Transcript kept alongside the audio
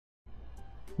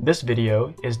This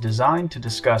video is designed to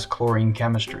discuss chlorine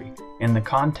chemistry in the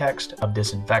context of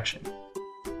disinfection.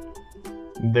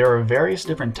 There are various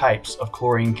different types of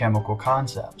chlorine chemical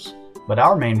concepts, but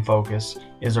our main focus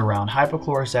is around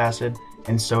hypochlorous acid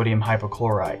and sodium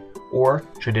hypochlorite, or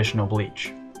traditional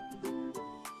bleach.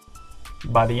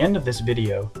 By the end of this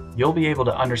video, you'll be able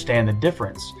to understand the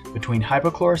difference between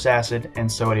hypochlorous acid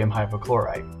and sodium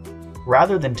hypochlorite.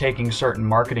 Rather than taking certain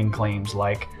marketing claims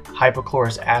like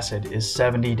hypochlorous acid is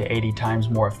 70 to 80 times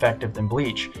more effective than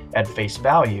bleach at face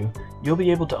value, you'll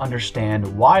be able to understand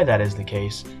why that is the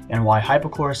case and why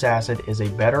hypochlorous acid is a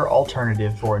better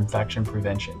alternative for infection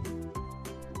prevention.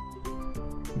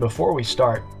 Before we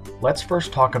start, let's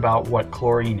first talk about what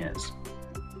chlorine is.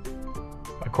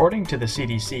 According to the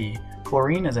CDC,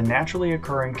 chlorine is a naturally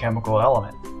occurring chemical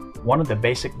element, one of the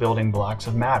basic building blocks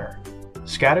of matter.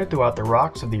 Scattered throughout the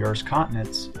rocks of the Earth's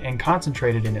continents and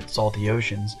concentrated in its salty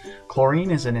oceans,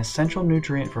 chlorine is an essential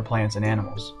nutrient for plants and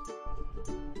animals.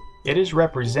 It is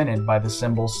represented by the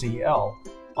symbol Cl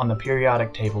on the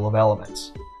periodic table of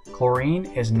elements. Chlorine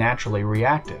is naturally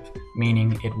reactive,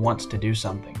 meaning it wants to do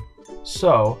something.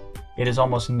 So, it is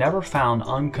almost never found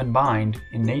uncombined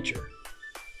in nature.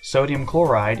 Sodium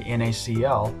chloride,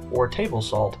 NaCl, or table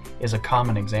salt, is a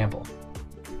common example.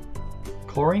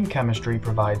 Chlorine chemistry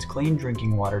provides clean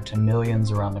drinking water to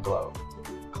millions around the globe.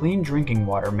 Clean drinking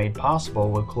water made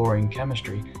possible with chlorine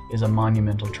chemistry is a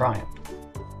monumental triumph.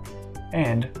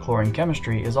 And chlorine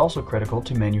chemistry is also critical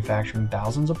to manufacturing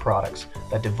thousands of products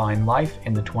that define life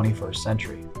in the 21st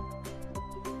century.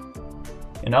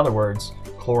 In other words,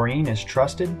 chlorine is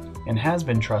trusted and has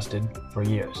been trusted for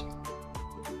years.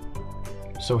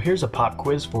 So here's a pop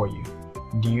quiz for you.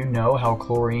 Do you know how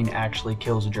chlorine actually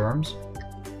kills germs?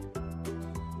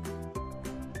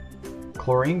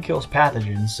 Chlorine kills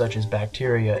pathogens such as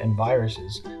bacteria and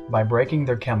viruses by breaking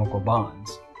their chemical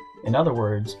bonds. In other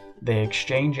words, they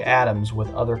exchange atoms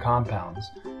with other compounds,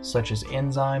 such as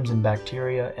enzymes in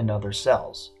bacteria and other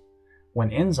cells.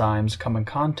 When enzymes come in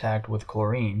contact with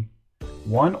chlorine,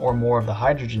 one or more of the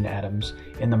hydrogen atoms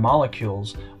in the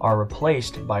molecules are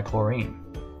replaced by chlorine.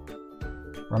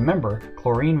 Remember,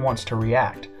 chlorine wants to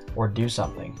react or do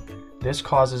something. This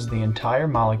causes the entire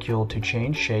molecule to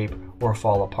change shape or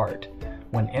fall apart.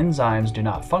 When enzymes do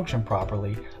not function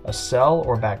properly, a cell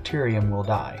or bacterium will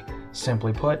die.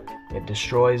 Simply put, it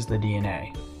destroys the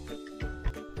DNA.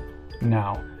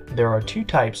 Now, there are two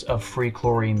types of free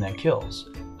chlorine that kills: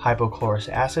 hypochlorous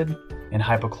acid and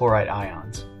hypochlorite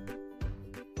ions.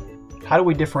 How do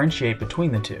we differentiate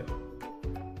between the two?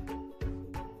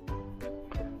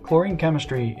 Chlorine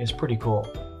chemistry is pretty cool.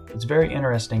 It's very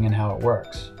interesting in how it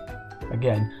works.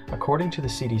 Again, according to the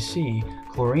CDC,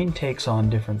 chlorine takes on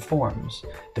different forms,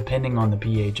 depending on the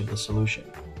pH of the solution.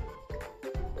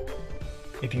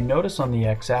 If you notice on the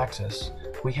x-axis,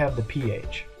 we have the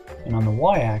pH, and on the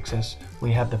y-axis,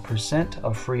 we have the percent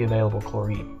of free available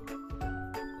chlorine.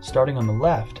 Starting on the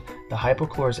left, the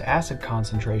hypochlorous acid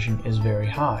concentration is very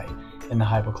high, and the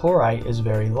hypochlorite is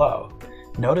very low.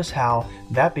 Notice how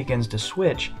that begins to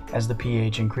switch as the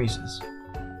pH increases.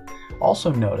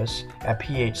 Also notice, at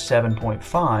pH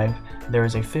 7.5, there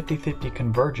is a 50-50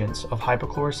 convergence of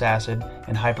hypochlorous acid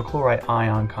and hypochlorite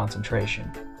ion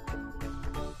concentration.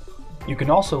 You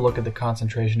can also look at the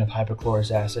concentration of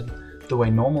hypochlorous acid through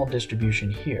a normal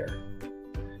distribution here,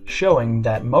 showing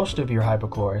that most of your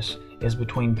hypochlorous is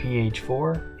between pH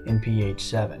 4 and pH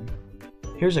 7.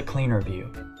 Here's a cleaner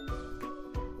view.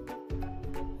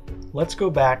 Let's go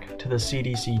back to the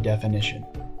CDC definition.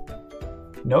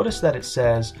 Notice that it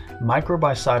says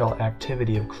microbicidal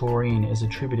activity of chlorine is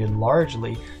attributed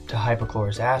largely to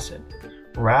hypochlorous acid,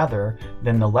 rather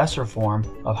than the lesser form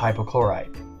of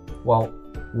hypochlorite. Well,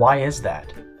 why is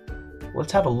that?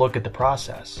 Let's have a look at the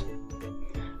process.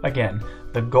 Again,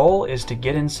 the goal is to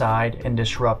get inside and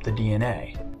disrupt the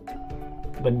DNA.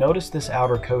 But notice this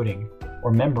outer coating,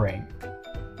 or membrane.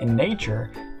 In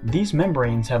nature, these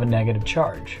membranes have a negative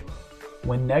charge.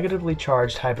 When negatively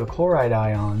charged hypochlorite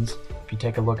ions, if you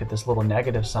take a look at this little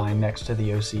negative sign next to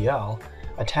the OCl,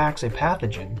 attacks a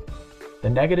pathogen, the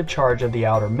negative charge of the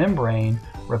outer membrane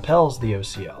repels the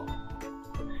OCl.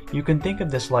 You can think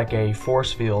of this like a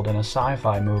force field in a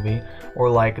sci-fi movie, or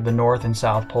like the north and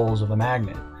south poles of a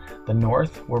magnet. The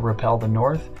north will repel the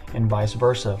north and vice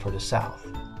versa for the south.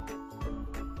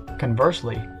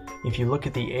 Conversely, if you look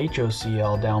at the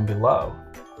HOCl down below,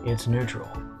 it's neutral.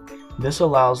 This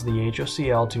allows the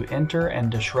HOCl to enter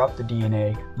and disrupt the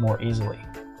DNA more easily.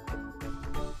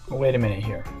 Wait a minute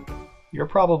here. You're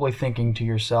probably thinking to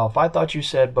yourself, I thought you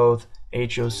said both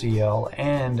HOCl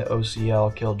and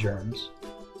OCl kill germs.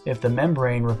 If the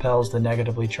membrane repels the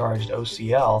negatively charged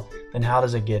OCl, then how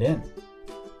does it get in?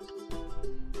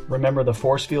 Remember the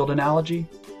force field analogy?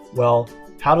 Well,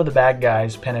 how do the bad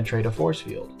guys penetrate a force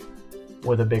field?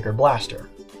 With a bigger blaster.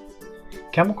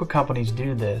 Chemical companies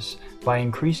do this by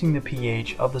increasing the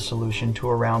pH of the solution to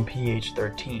around pH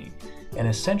 13 and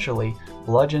essentially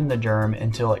bludgeon the germ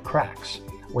until it cracks,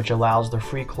 which allows the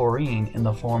free chlorine in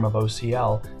the form of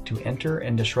OCl to enter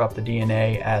and disrupt the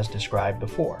DNA as described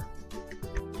before.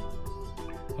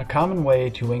 A common way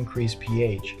to increase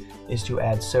pH is to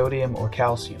add sodium or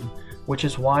calcium, which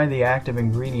is why the active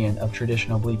ingredient of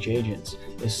traditional bleach agents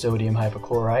is sodium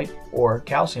hypochlorite or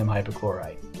calcium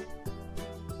hypochlorite.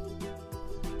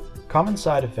 Common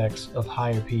side effects of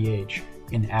higher pH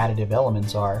in additive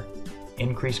elements are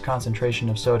increased concentration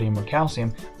of sodium or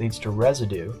calcium leads to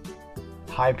residue,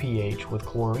 high pH with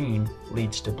chlorine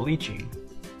leads to bleaching,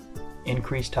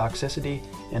 increased toxicity,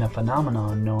 and a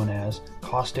phenomenon known as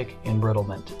caustic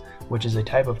embrittlement, which is a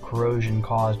type of corrosion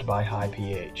caused by high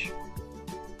pH.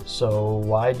 So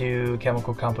why do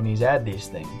chemical companies add these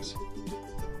things?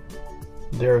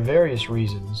 There are various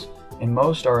reasons, and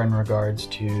most are in regards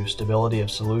to stability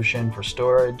of solution for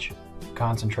storage,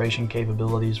 concentration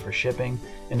capabilities for shipping,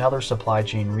 and other supply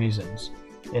chain reasons.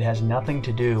 It has nothing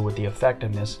to do with the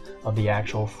effectiveness of the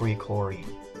actual free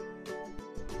chlorine.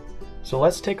 So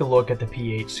let's take a look at the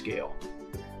pH scale.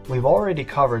 We've already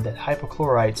covered that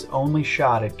hypochlorite's only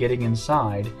shot at getting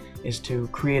inside is to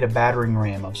create a battering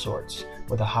ram of sorts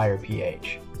with a higher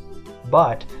pH.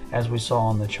 But, as we saw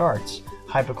on the charts,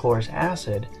 hypochlorous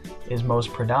acid is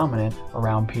most predominant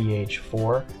around pH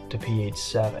 4 to pH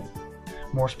 7.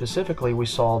 More specifically, we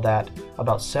saw that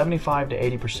about 75 to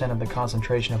 80% of the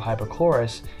concentration of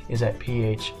hypochlorous is at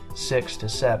pH 6 to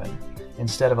 7,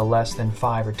 instead of a less than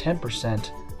 5 or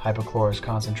 10% hypochlorous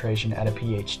concentration at a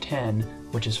pH 10,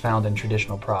 which is found in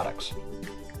traditional products.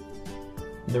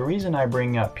 The reason I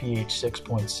bring up pH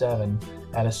 6.7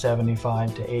 at a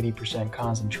 75 to 80%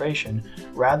 concentration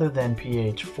rather than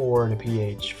pH 4 to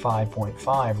pH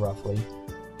 5.5 roughly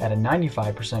at a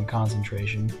 95%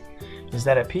 concentration is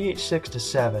that at pH 6 to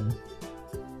 7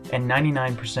 and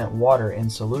 99% water in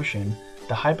solution,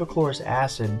 the hypochlorous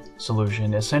acid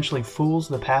solution essentially fools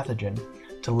the pathogen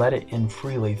to let it in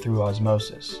freely through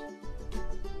osmosis.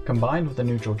 Combined with a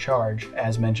neutral charge,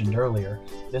 as mentioned earlier,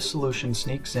 this solution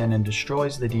sneaks in and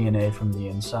destroys the DNA from the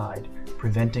inside,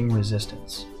 preventing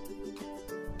resistance.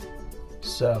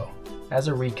 So, as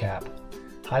a recap,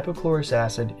 hypochlorous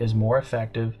acid is more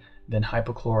effective than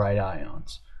hypochlorite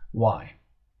ions. Why?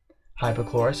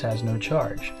 Hypochlorous has no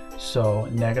charge, so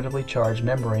negatively charged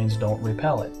membranes don't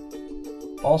repel it.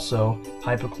 Also,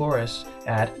 hypochlorous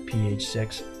at pH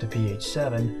 6 to pH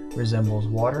 7 resembles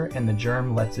water and the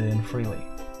germ lets it in freely.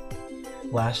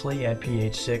 Lastly, at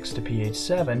pH 6 to pH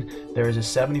 7, there is a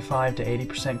 75 to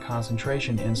 80%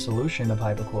 concentration in solution of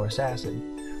hypochlorous acid,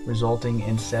 resulting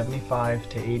in 75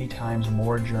 to 80 times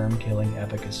more germ-killing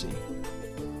efficacy.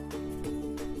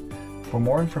 For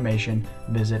more information,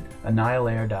 visit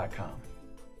Annihilare.com.